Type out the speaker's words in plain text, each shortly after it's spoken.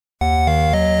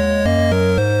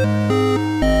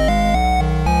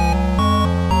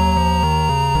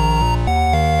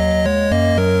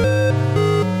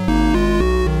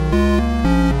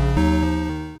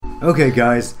Okay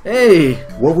guys, Hey!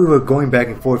 while we were going back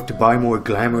and forth to buy more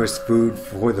glamorous food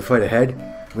for the fight ahead,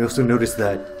 we also noticed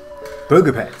that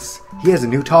Burger Pets, he has a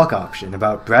new talk option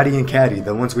about Bratty and Caddy,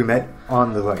 the ones we met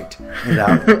on the right. In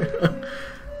that one.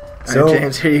 So, alright,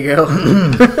 James, here you go.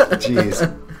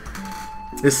 Jeez.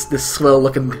 This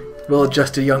swell-looking,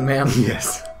 well-adjusted young man.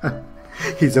 Yes.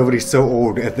 He's already so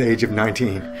old at the age of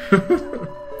 19.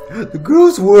 The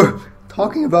girls were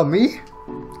talking about me.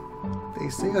 They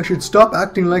say I should stop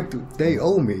acting like they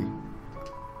owe me.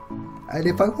 And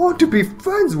if I want to be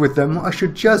friends with them, I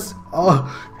should just,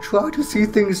 try to see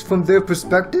things from their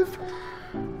perspective.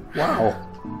 Wow.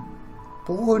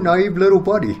 Poor naive little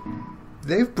buddy.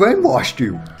 They've brainwashed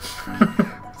you.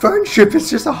 Friendship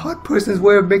is just a hot person's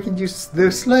way of making you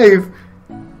their slave.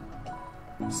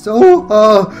 So,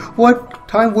 what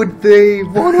time would they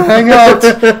want to hang out?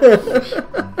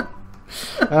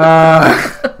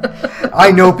 I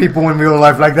know people in real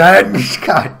life like that.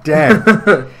 God damn.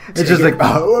 It's just like,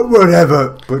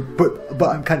 whatever. But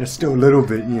I'm kind of still a little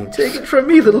bit, you know. Take it from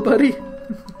me, little buddy.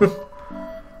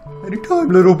 Anytime,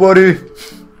 little buddy.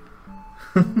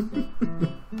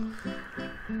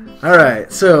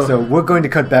 Alright, so we're going to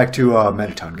cut back to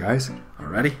Mettaton, guys.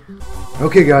 Alrighty.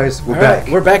 Okay, guys, we're back.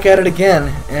 We're back at it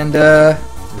again, and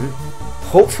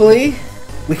hopefully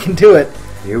we can do it.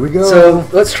 Here we go. So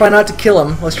let's try not to kill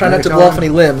him. Let's try not to blow off any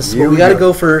limbs. But we got to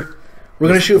go for. We're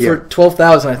going to shoot for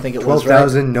 12,000. I think it was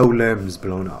 12,000, no limbs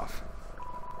blown off.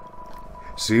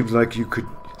 Seems like you could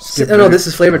skip. No, this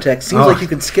is flavor text. Seems like you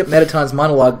can skip Mettaton's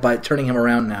monologue by turning him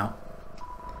around now.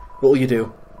 What will you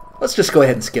do? Let's just go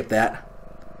ahead and skip that.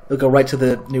 We'll go right to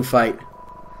the new fight.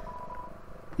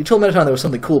 You told Mettaton there was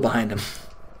something cool behind him.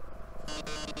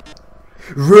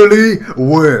 Really?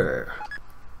 Where?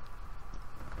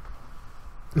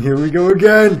 Here we go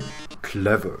again.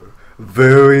 Clever.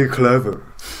 Very clever.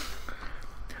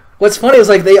 What's funny is,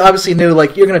 like, they obviously knew,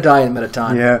 like, you're going to die in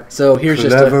Mettaton. Yeah. So here's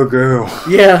just clever girl.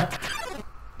 Yeah.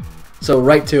 So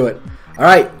right to it.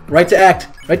 Alright, right to act.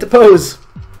 Right to pose.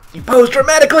 You pose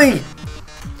dramatically!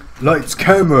 Lights,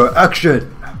 camera,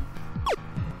 action!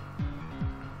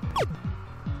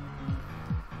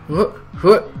 What?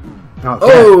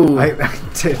 Oh! I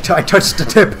touched the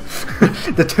tip.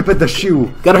 The tip of the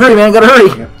shoe. Gotta hurry, man, gotta hurry!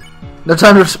 Yeah. No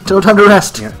time to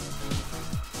rest. Yeah.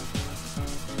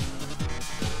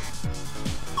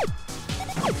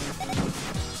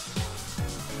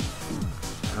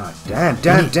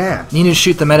 Damn. You need to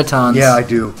shoot the Mettatons. Yeah, I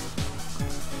do.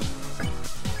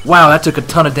 Wow, that took a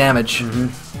ton of damage. Mm-hmm.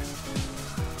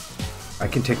 I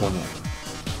can take one more.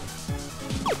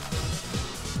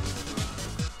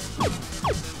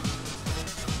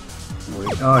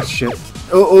 Wait. Oh, shit.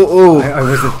 Oh. I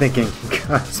wasn't thinking.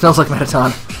 Smells like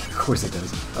Mettaton. Of course it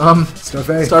does.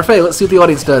 Starfey. Starfey, let's see what the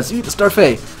audience does. You eat the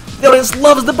Starfey. The audience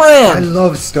loves the brand! I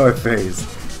love Starfays.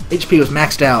 HP was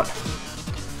maxed out.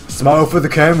 Smile for the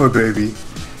camera, baby.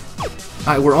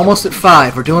 Alright, we're almost at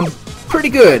 5. We're doing pretty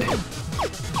good.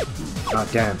 Oh,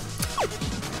 damn.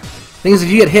 Thing is, if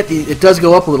you get hit, it does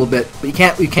go up a little bit, but you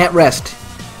can't rest.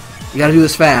 You gotta do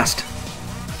this fast.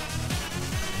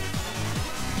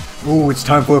 Ooh, it's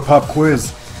time for a pop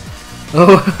quiz.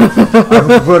 Oh. I don't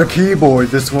prefer a keyboard.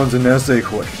 This one's an essay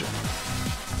question.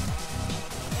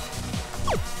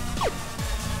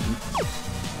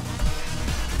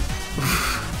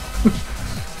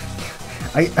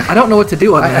 I don't know what to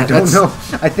do on that. I don't know.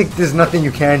 I think there's nothing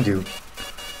you can do.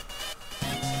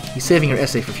 He's saving your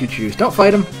essay for future use. Don't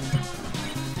fight him.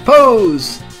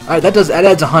 Pose! Alright, that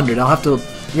adds 100. I'll have to...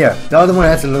 Yeah, the other one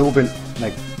adds a little bit,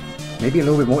 like, maybe a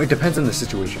little bit more. It depends on the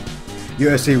situation.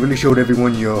 Your essay really showed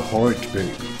everyone your heart,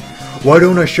 babe. Why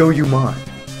don't I show you mine?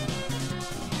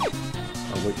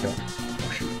 Oh, wait, no.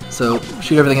 Oh, shoot. So,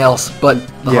 shoot everything else, but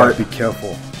the heart. Yeah, be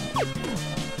careful.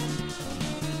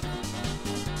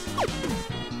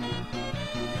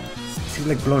 Is he,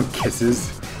 like, blowing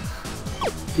kisses?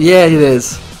 Yeah, it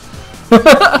is.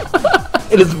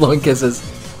 It is blowing kisses.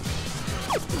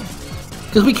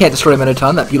 Because we can't destroy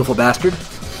Mettaton, that beautiful bastard.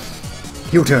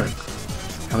 Heel turn.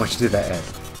 How much did that add?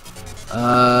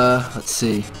 Let's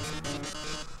see.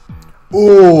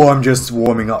 Oh, I'm just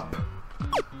warming up.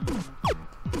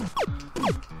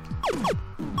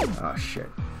 Oh, shit.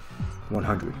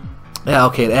 100. Yeah,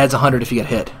 okay, it adds 100 if you get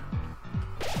hit.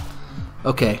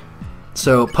 Okay.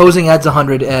 So, posing adds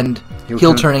 100 and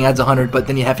heel turning adds 100, but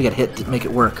then you have to get hit to make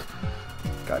it work.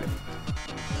 Got it.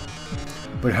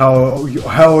 But how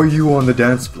are you on the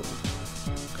dance floor?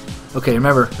 Okay,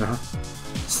 remember.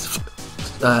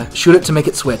 Shoot it to make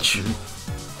it switch.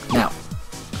 Now.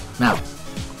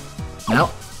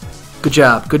 Good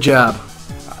job.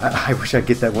 I wish I'd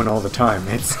get that one all the time.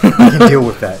 I can deal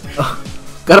with that.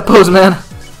 Gotta pose, man.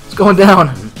 It's going down.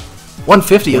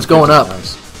 150 is going up.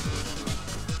 Nice.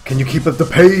 Can you keep up the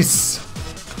pace?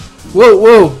 Whoa,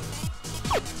 whoa.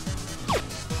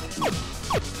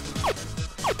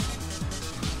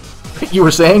 You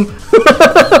were saying?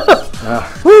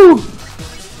 Woo!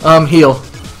 Heal.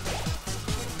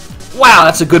 Wow,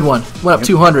 that's a good one. Went up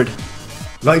 200.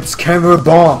 Lights, camera,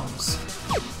 bombs.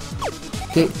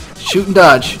 Okay, shoot and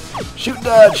dodge. Shoot and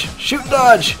dodge. Shoot and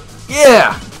dodge.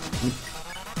 Yeah!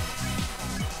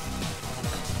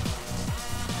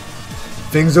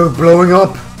 Things are blowing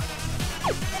up.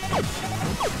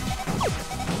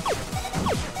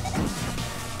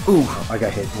 Ooh. Oh, I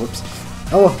got hit. Whoops.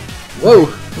 Oh. Whoa,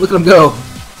 look at him go.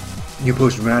 You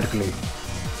pushed dramatically.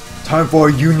 Time for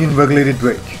a union-regulated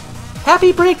break.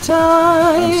 Happy break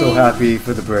time! I'm so happy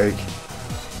for the break.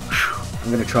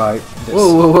 I'm gonna try this.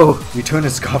 Whoa, whoa, whoa. You turn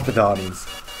and scoff at the audience.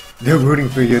 They're rooting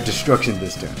for your destruction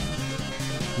this time.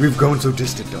 We've grown so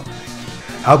distant, though.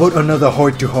 How about another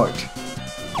heart-to-heart?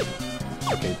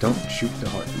 Okay, don't shoot the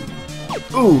heart.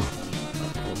 Ooh.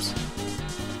 Whoops.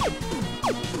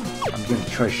 I'm gonna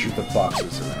try to shoot the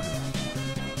boxes around him.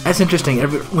 That's interesting.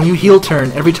 When you heal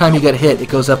turn, every time you get hit, it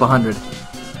goes up 100.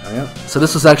 Oh, yeah. So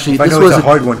this was actually... If I know it's a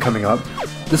hard one coming up.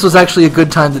 This was actually a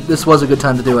good time. This was a good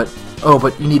time to do it. Oh,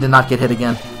 but you need to not get hit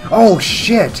again. Oh,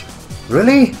 shit!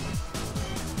 Really?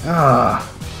 Ah.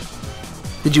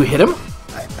 Did you hit him?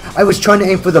 I was trying to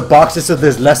aim for the boxes so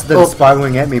there's less of them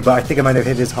spiraling at me, but I think I might have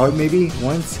hit his heart maybe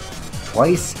once,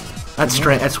 twice. That's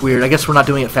strange. That's weird. I guess we're not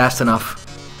doing it fast enough.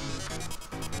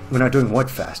 We're not doing what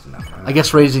fast enough? I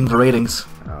guess raising the ratings.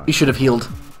 Oh. You should have healed.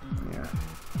 Yeah.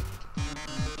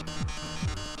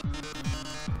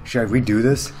 Should I redo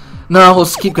this? No,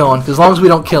 let's keep going. As long as we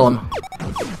don't kill him.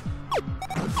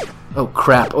 Oh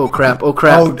crap! Oh crap! Oh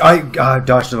crap! Oh, I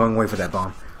dodged the wrong way for that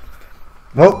bomb.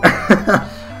 Well,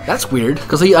 that's weird.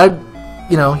 Because he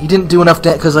didn't do enough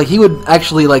damage. Because he would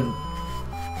actually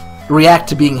react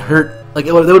to being hurt.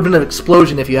 There would have been an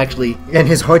explosion if you actually. And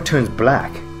his heart turns black.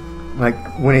 Like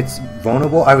when it's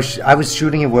vulnerable. I was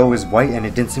shooting it where it was white, and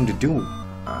it didn't seem to do.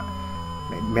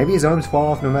 Maybe his arms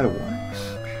fall off no matter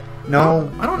what.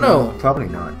 No, I don't know. Probably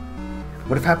not.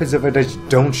 What if happens if I just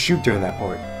don't shoot during that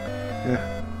part?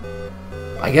 Yeah.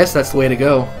 I guess that's the way to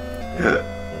go.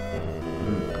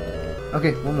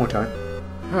 Okay, one more time.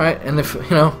 Alright, and if,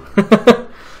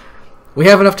 we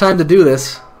have enough time to do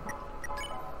this.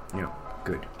 Yeah,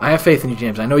 good. I have faith in you,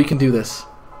 James. I know you can do this.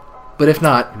 But if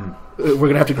not, we're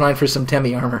going to have to grind for some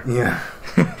Temi armor. Yeah.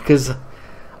 Because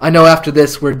I know after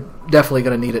this, we're definitely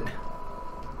going to need it.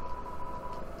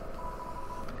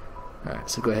 Alright,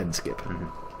 so go ahead and skip.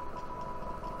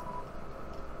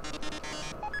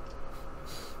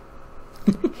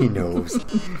 He knows.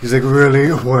 He's like, really?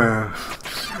 Where?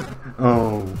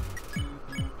 Oh.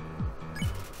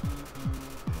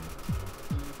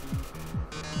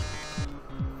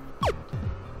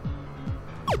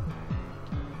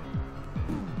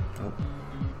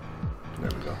 There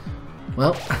we go.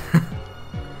 Well.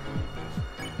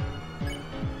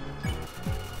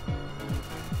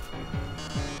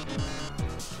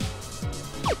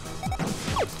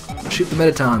 Shoot the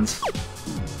Metatons.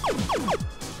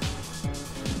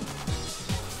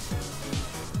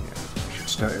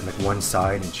 Start at one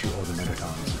side and shoot all the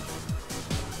Metatons.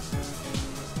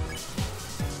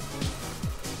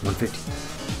 150.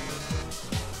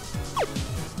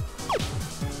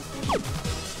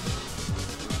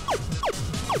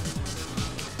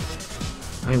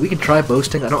 I mean, we can try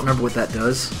boasting. I don't remember what that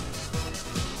does.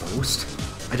 Boast?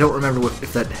 I don't remember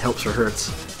if that helps or hurts.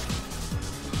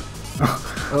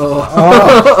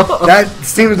 Oh, that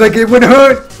seems like it would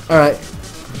hurt. All right.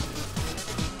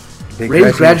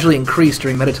 Rays gradually increase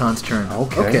during Metaton's turn.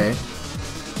 Okay.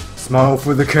 Smile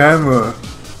for the camera.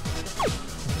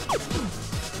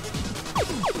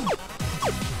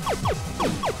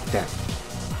 Damn.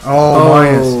 Oh,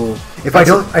 minus.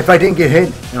 If I didn't get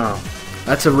hit, no.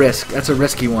 That's a risk. That's a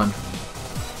risky one.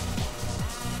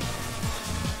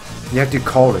 You have to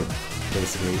call it,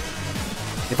 basically.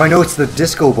 If I know it's the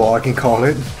disco ball, I can call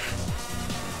it.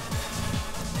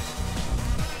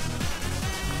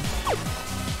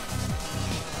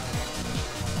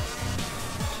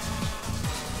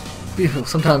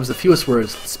 Sometimes the fewest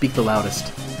words speak the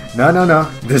loudest. No.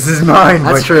 This is mine.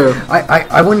 That's true.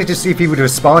 I wanted to see if he would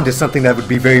respond to something that would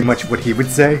be very much what he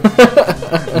would say.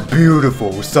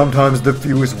 Beautiful. Sometimes the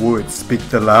fewest words speak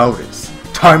the loudest.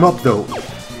 Time up, though.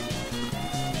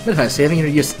 What am I saving your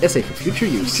essay for future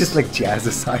use? It's just like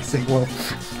jazzercising. Well,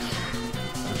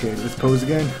 okay, let's pose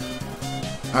again.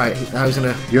 Alright, now he's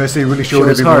gonna. Your essay really showed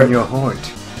everyone your heart.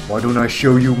 Why don't I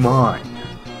show you mine?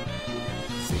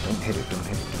 See, don't hit it.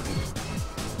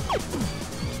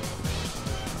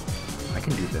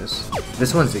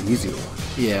 This one's the easier one.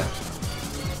 Yeah.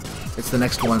 It's the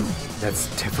next one. That's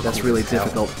difficult. That's really as hell,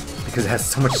 difficult. because it has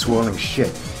so much swirling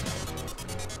shit.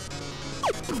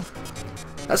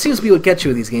 That seems to be what gets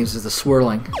you in these games, is the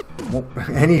swirling. Well,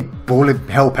 any bullet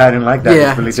hell pattern like that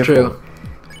is really it's difficult. true.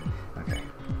 Okay.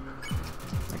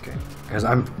 Okay. Because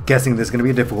I'm guessing there's going to be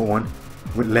a difficult one.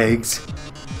 With legs.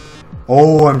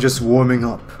 Oh, I'm just warming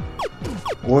up.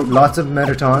 Or lots of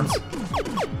Metatons.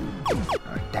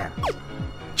 Alright, damn.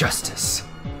 Justice.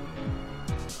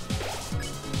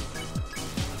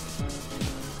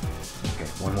 Okay,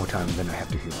 one more time and then I have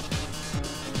to heal.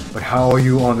 But how are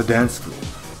you on the dance floor?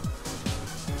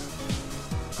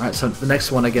 Alright, so the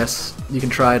next one, I guess, you can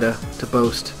try to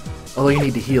boast. Although you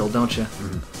need to heal, don't you?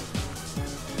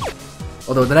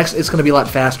 Although the next, it's going to be a lot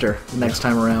faster the next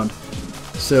time around.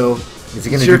 So, is it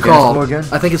going it's to your do call. dance ball again?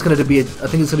 I think it's going to be. I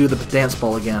think it's going to do the dance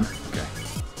ball again. Okay.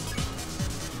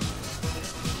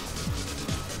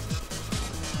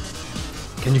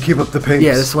 Can you keep up the pace?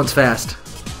 Yeah, this one's fast.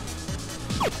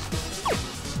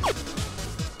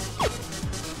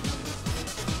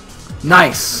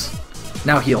 Nice.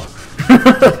 Now heal.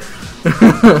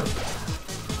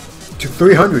 To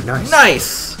 300, nice.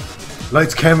 Nice.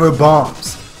 Lights, camera,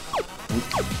 bombs.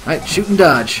 Alright, shoot and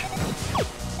dodge.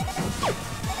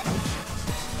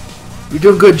 You're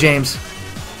doing good, James.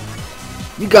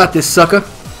 You got this, sucker.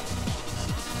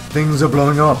 Things are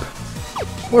blowing up.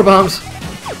 More bombs.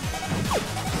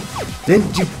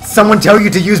 Didn't someone tell you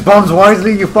to use bombs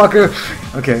wisely, you fucker?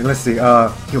 Okay, let's see.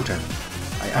 Heel turn.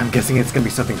 I'm guessing it's gonna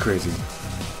be something crazy.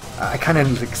 I kind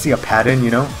of like see a pattern,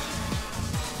 you know?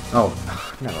 Oh,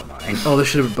 never mind. Oh, this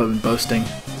should have been boasting.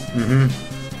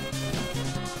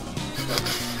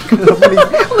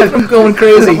 I'm going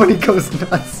crazy. Somebody goes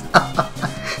nuts.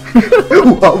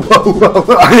 Whoa, whoa, whoa!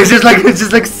 It's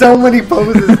just like so many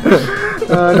poses.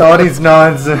 The audience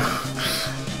nods.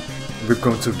 We've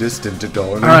grown so distant,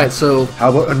 darling. All right, so how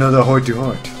about another heart to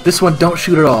heart? This one, don't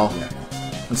shoot at all. Yeah.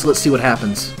 And so let's see what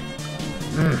happens.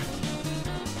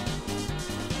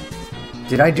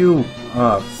 Did I do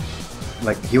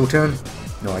like heel turn?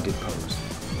 No, I did pose.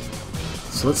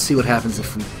 So let's see what happens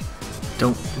if we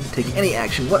don't take any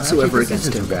action whatsoever against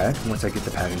him. Too bad. Once I get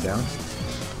the pattern down.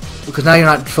 Because now you're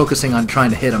not focusing on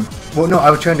trying to hit him. Well, no, I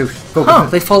was trying to focus. Huh?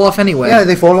 They fall off anyway. Yeah,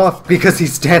 they fall off because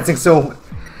he's dancing so.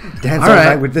 Dance all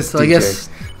night with this so DJ. I guess.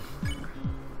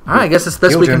 All right, I guess it's the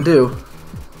best we can do.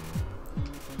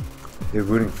 They're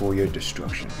rooting for your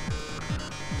destruction.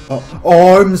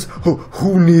 Arms?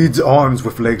 Who needs arms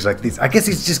with legs like these? I guess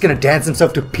he's just gonna dance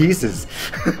himself to pieces.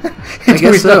 I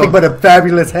guess so. Nothing but a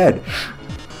fabulous head.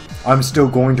 I'm still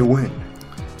going to win.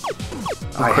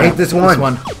 I hate this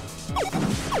one.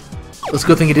 Let's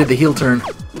good thing he did the heel turn.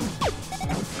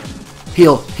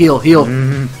 Heal, heal, heal.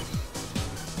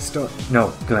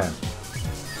 No, glam.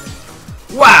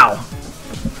 Wow!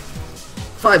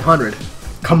 500.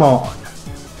 Come on.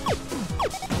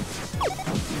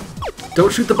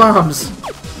 Don't shoot the bombs.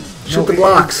 Shoot the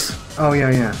blocks. Oh,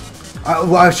 yeah, yeah.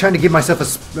 Well, I was trying to give myself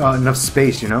enough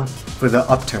space, you know, for the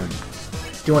upturn. Do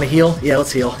you want to heal? Yeah,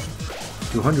 let's heal.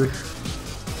 200.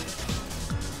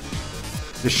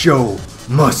 The show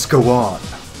must go on.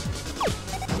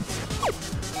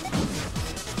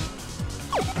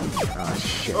 Ah,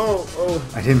 shit. Oh.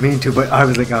 I didn't mean to, but I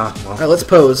was like, well. Alright, let's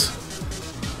pose.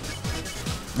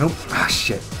 Nope. Ah,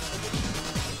 shit.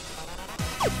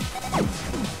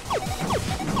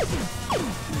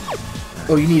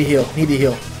 Oh, you need to heal. Need to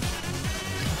heal.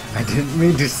 I didn't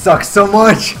mean to suck so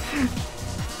much.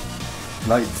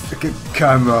 Lights,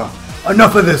 camera.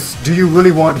 Enough of this. Do you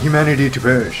really want humanity to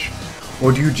perish?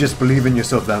 Or do you just believe in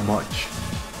yourself that much?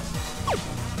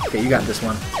 Okay, you got this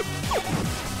one.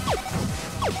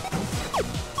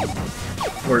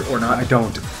 Or not. I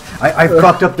don't. I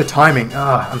fucked up the timing.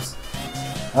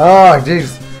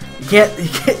 Jeez. You can't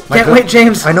wait,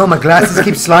 James. I know, my glasses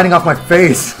keep sliding off my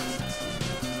face.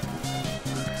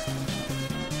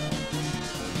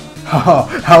 Haha,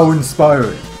 how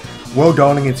inspiring. Well,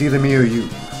 darling, it's either me or you.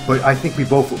 But I think we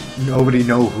both already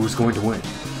know who's going to win.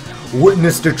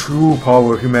 Witness the true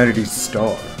power of humanity's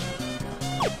star.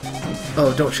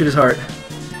 Oh, don't shoot his heart.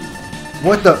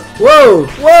 What the? Whoa!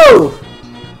 Whoa!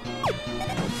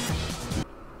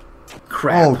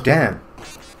 Crap. Oh, damn.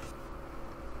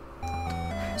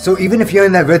 So even if you're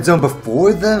in that red zone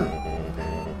before the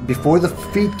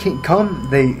feet can come,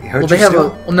 they hurt you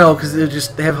still? No, because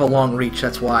they have a long reach.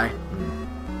 That's why.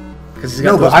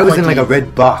 No, but I was in like a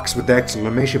red box with the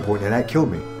exclamation point, and that killed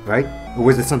me, right? Or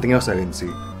was it something else I didn't see?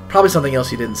 Probably something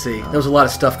else you didn't see. There was a lot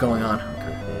of stuff going on.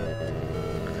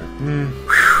 Okay.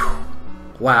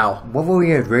 Wow. What were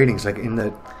we at ratings? Like in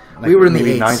the? Like we were in the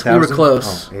maybe 8s. 9,000? We were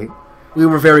close. Oh, 8. We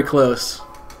were very close.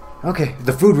 Okay,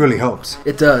 the food really helps.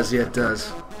 It does, yeah, it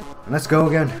does. Let's go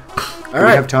again. All Do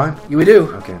right. we have time? Yeah, we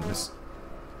do. Okay,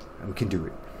 we can do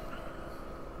it.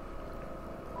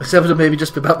 This episode maybe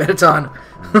just about Mettaton.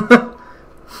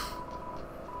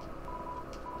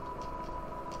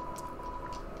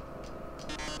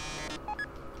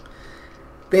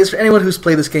 Thanks for anyone who's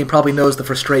played this game probably knows the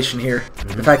frustration here.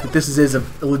 The fact that this is a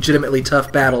legitimately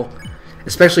tough battle,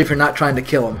 especially if you're not trying to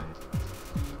kill him.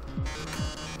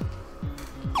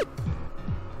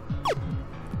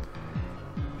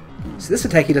 So this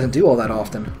attack he doesn't do all that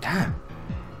often. Damn.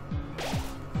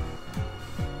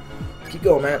 Keep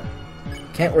going, man.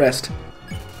 Can't rest.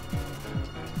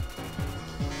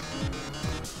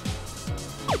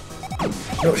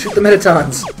 No, shoot the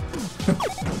Mettatons.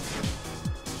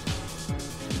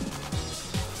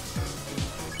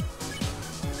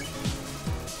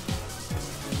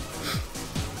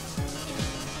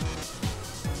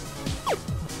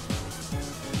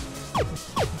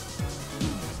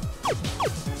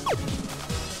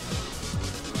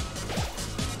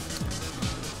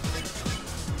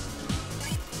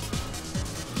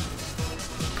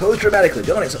 Pose dramatically.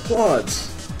 The audience applauds.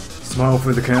 Smile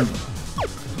for the camera.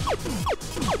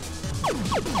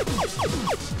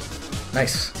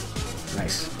 Nice.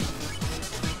 Nice.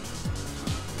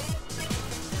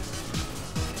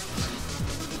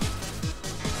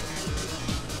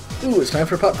 Ooh, it's time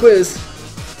for a pop quiz.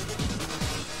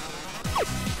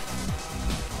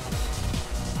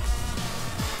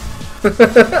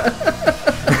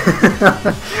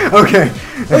 Okay.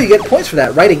 Oh, you get points for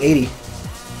that. Writing 80.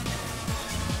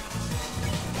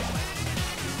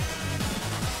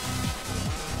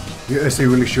 Your essay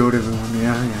really showed everyone,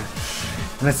 yeah.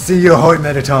 Let's see your heart,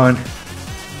 Mettaton.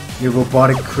 Your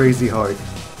robotic, crazy heart.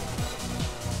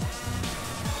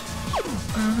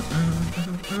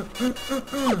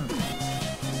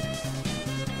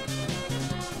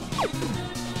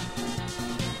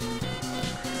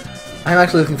 I'm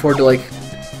actually looking forward to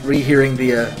rehearing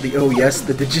the oh yes,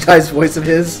 the digitized voice of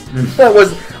his.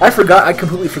 I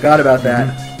completely forgot about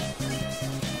that.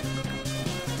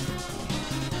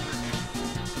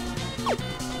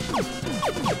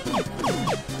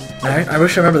 I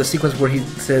wish I remember the sequence where he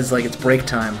says it's break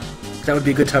time. That would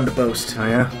be a good time to boast. Oh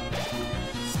yeah.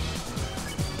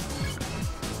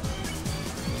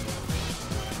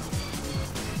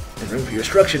 There's room for your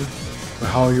instruction. But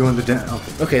how are you on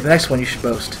the Okay, the next one you should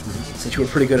boast, since you were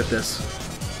pretty good at this.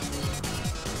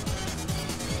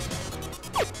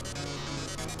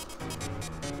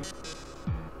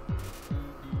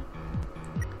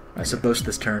 Alright, so boast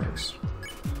this turn.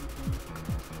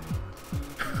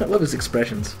 I love his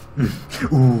expressions.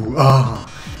 Ooh, ah.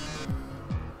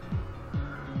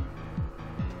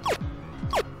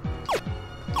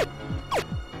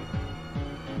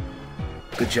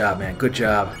 Good job, man. Good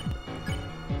job.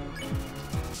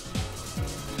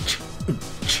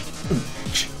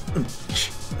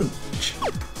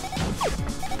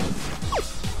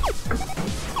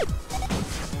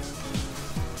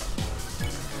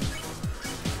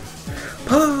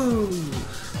 Pose!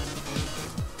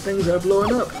 Things are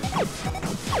blowing up. I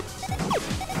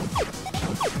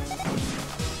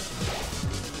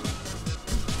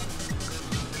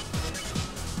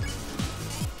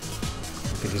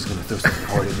think he's gonna throw something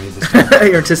hard at me this time.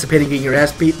 You're anticipating getting your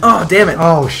ass beat. Oh, damn it!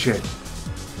 Oh shit.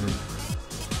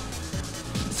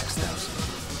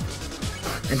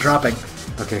 6,000. And dropping.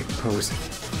 Okay, pose.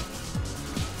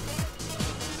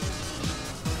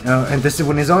 And this is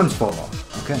when his arms fall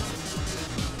off. Okay.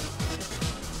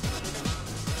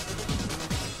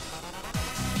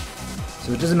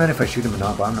 So it doesn't matter if I shoot him or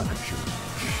not, but I'm not gonna shoot him.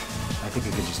 I think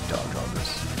I could just dodge all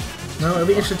this. No, it'll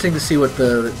be interesting to see what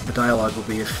the dialogue will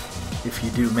be if you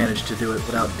do manage to do it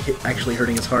without actually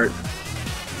hurting his heart.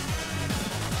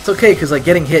 It's okay, because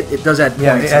getting hit, it does add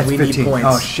points, it adds and we 15. need points.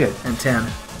 Oh shit. And 10.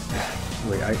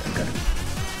 Wait, I got it.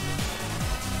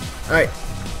 Alright.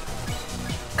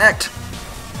 Act!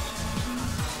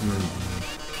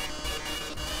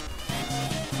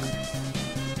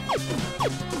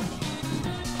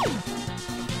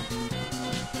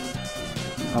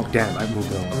 Oh damn, I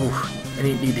moved on. Ooh, I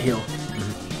need to heal.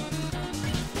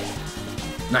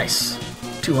 Nice.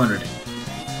 200.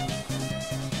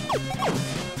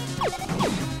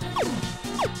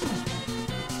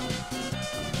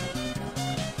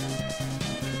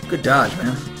 Good dodge,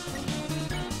 man.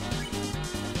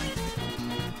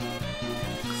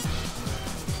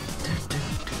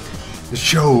 The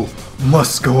show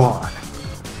must go on.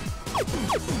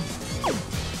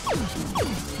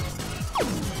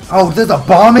 Oh, there's a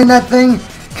bomb in that thing?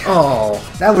 Oh.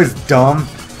 That was dumb.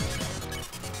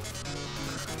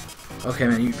 Okay,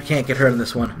 man, you can't get hurt in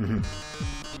this one.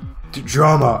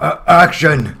 Drama.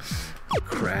 Action.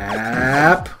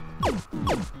 Crap.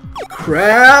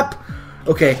 Crap.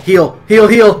 Okay, heal. Heal,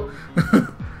 heal.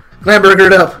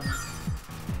 Glamburgered up.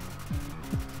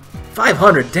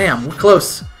 500, damn, we're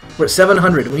close. We're at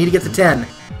 700. We need to get to 10.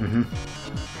 Mm-hmm.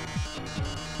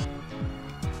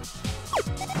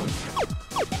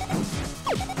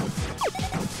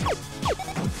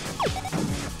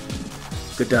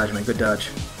 Good dodge, man, good dodge.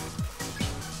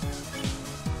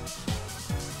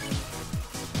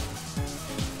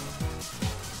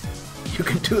 You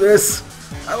can do this.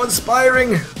 How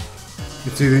inspiring.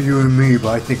 It's either you and me, but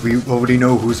I think we already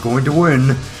know who's going to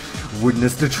win.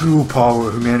 Witness the true power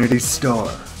of humanity's star.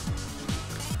 Okay.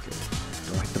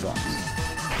 Don't hit the box.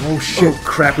 Oh shit. Oh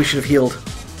crap, we should have healed.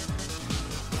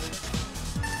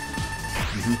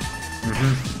 Mm-hmm.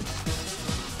 Mm-hmm.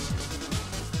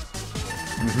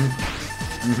 Mm-hmm.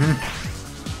 Mm-hmm.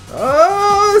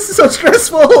 Oh, this is so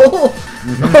stressful!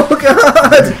 Mm-hmm. Oh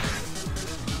god!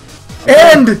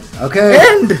 End! Okay.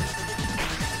 End!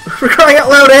 For crying out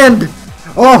loud, end!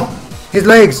 Oh! His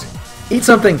legs! Eat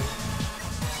something!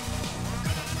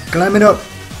 Climbing up.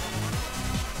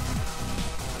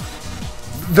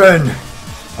 Then,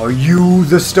 are you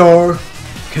the star?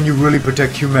 Can you really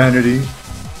protect humanity?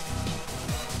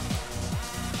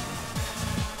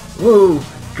 Whoa!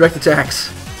 Direct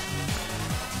attacks.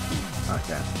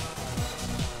 Okay.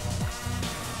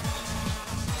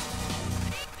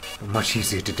 Much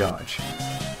easier to dodge.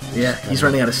 Yeah, he's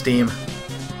running out of steam.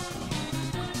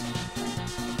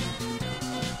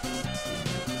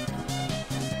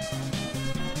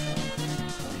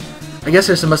 I guess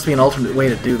there must be an alternate way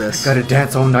to do this. Gotta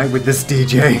dance all night with this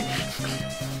DJ.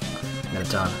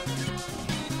 Mettaton.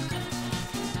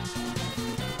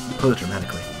 Pose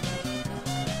dramatically.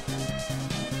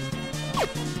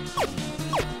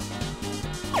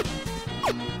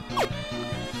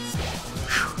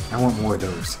 I want more of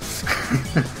those.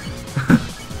 I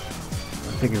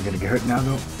think I'm gonna get hurt now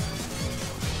though.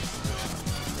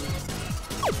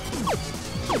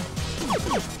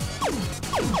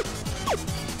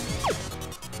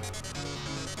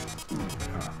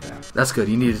 That's good.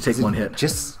 You need to take one hit.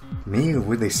 Just me, or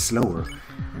were they slower?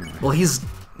 Well, he's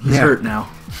hurt now.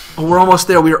 Oh, we're almost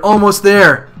there. We are almost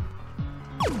there.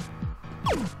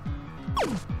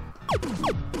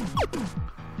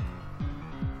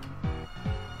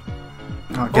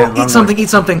 Oh, eat something. Eat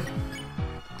something.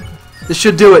 This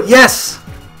should do it. Yes.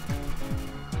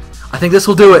 I think this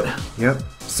will do it. Yep,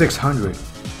 600.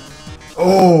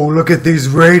 Oh, look at these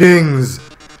ratings.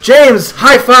 James,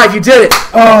 high five. You did it.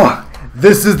 Oh.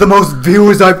 This is the most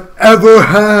viewers I've ever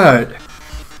had!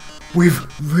 We've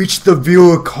reached the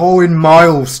viewer call-in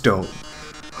milestone.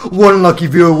 One lucky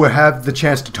viewer will have the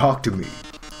chance to talk to me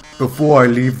before I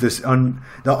leave the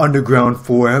underground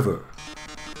forever.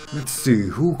 Let's see,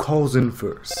 who calls in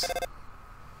first?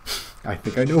 I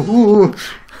think I know who.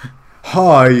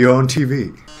 Hi, you're on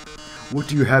TV. What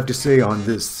do you have to say on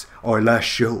this, our last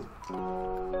show?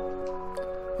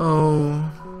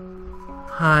 Oh,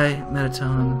 hi,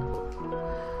 Mettaton.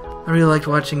 I really liked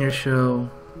watching your show.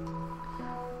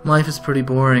 Life is pretty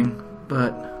boring,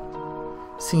 but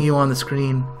seeing you on the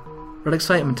screen brought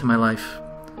excitement to my life,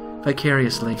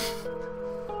 vicariously.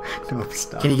 No,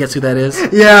 stop. Can you guess who that is?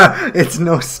 Yeah, it's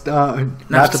no star.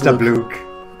 Not Stabluke.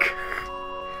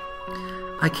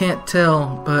 I can't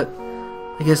tell, but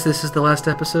I guess this is the last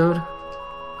episode.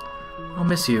 I'll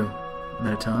miss you,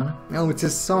 Mettaton. No, it's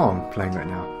his song playing right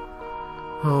now.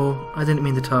 Oh, I didn't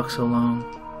mean to talk so long.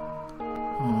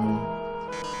 Oh.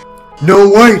 No,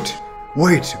 wait!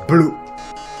 Wait, Blue.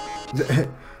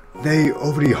 They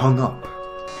already hung up.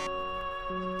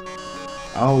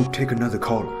 I'll take another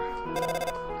caller.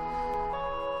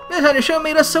 Mettaton, your show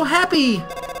made us so happy!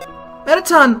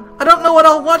 Mettaton, I don't know what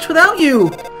I'll watch without you!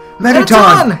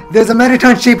 Mettaton! There's a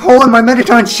Mettaton-shaped hole in my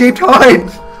Mettaton-shaped heart!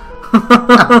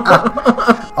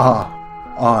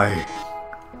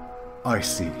 I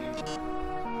see.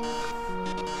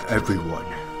 Everyone.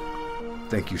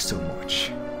 Thank you so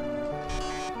much.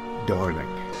 Darling,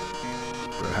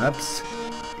 perhaps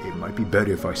it might be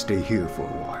better if I stay here for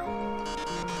a while.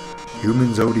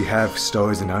 Humans already have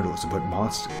stars and idols, but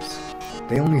monsters,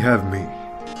 they only have me.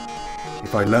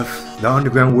 If I left, the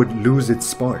underground would lose its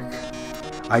spark.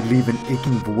 I'd leave an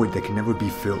aching void that can never be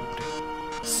filled.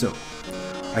 So,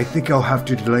 I think I'll have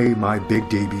to delay my big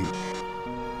debut.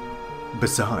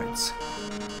 Besides,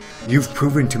 you've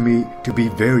proven to me to be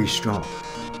very strong.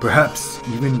 Perhaps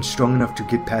even strong enough to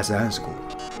get past Asgore.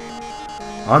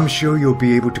 I'm sure you'll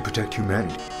be able to protect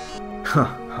humanity.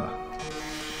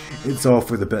 It's all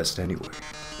for the best anyway.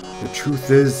 The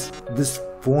truth is, this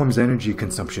form's energy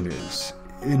consumption is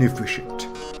inefficient.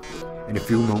 In a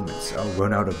few moments, I'll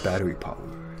run out of battery power.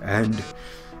 And,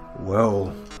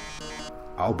 well,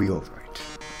 I'll be alright.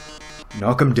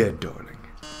 Knock 'em dead, darling.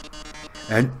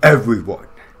 And everyone,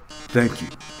 thank you.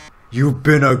 You've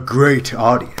been a great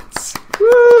audience.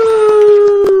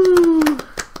 Woo!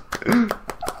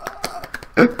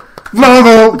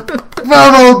 Bravo!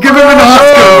 Bravo! Give him an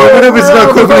Oscar! Whatever's the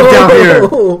equivalent down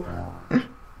here.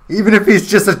 Even if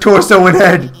he's just a torso and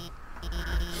head.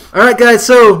 Alright guys,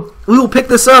 so we will pick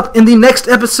this up in the next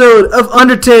episode of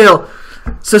Undertale.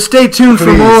 So stay tuned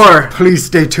for more. Please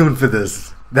stay tuned for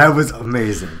this. That was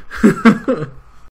amazing.